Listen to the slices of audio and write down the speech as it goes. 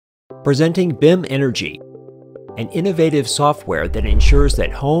Presenting BIM Energy, an innovative software that ensures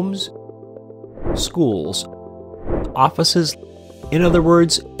that homes, schools, offices, in other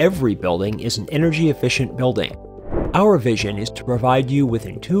words, every building is an energy-efficient building. Our vision is to provide you with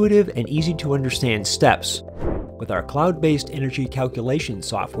intuitive and easy-to-understand steps with our cloud-based energy calculation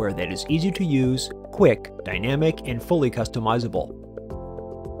software that is easy to use, quick, dynamic, and fully customizable.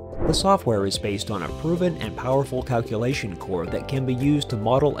 The software is based on a proven and powerful calculation core that can be used to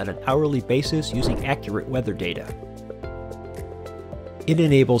model at an hourly basis using accurate weather data. It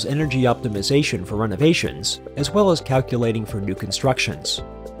enables energy optimization for renovations, as well as calculating for new constructions.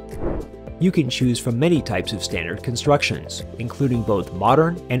 You can choose from many types of standard constructions, including both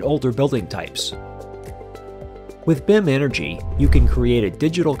modern and older building types. With BIM Energy, you can create a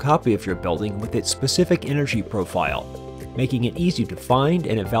digital copy of your building with its specific energy profile, making it easy to find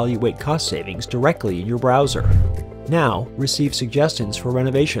and evaluate cost savings directly in your browser. Now, receive suggestions for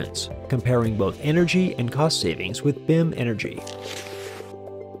renovations, comparing both energy and cost savings with BIM Energy.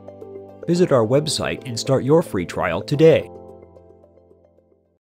 Visit our website and start your free trial today.